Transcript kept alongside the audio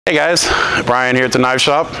Hey guys, Brian here at the knife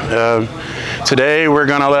shop. Today we're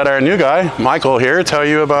going to let our new guy, Michael here, tell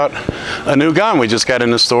you about a new gun we just got in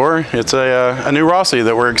the store. It's a new Rossi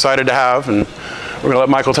that we're excited to have, and we're going to let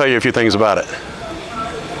Michael tell you a few things about it.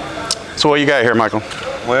 So what you got here, Michael?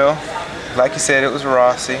 Well, like you said, it was a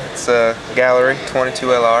Rossi. It's a Gallery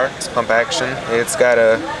 22LR. It's pump action. It's got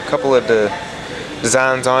a couple of the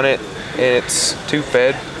designs on it, and it's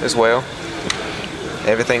two-fed as well.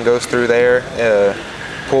 Everything goes through there.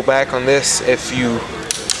 Pull back on this if you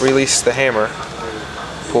release the hammer.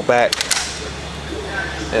 Pull back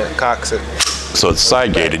and it cocks it. So it's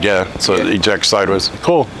side gated, yeah. So it ejects sideways.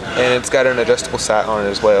 Cool. And it's got an adjustable sight on it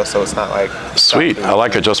as well, so it's not like... Sweet. I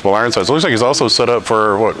like adjustable iron sights. It looks like it's also set up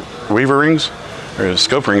for what, weaver rings or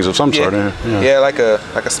scope rings of some sort. Yeah, like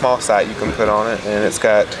a small sight you can put on it, and it's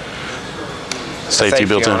got safety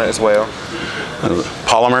built in on it as well.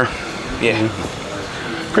 Polymer. Yeah.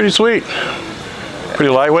 Pretty sweet. Pretty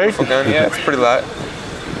lightweight. Gun, yeah, it's pretty light.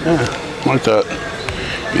 Yeah, like that.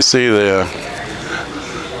 You see the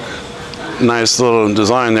nice little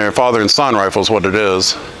design there. Father and son rifle is what it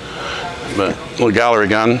is. But little gallery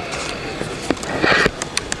gun.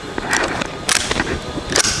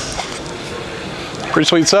 Pretty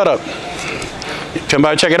sweet setup. Come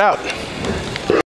by and check it out.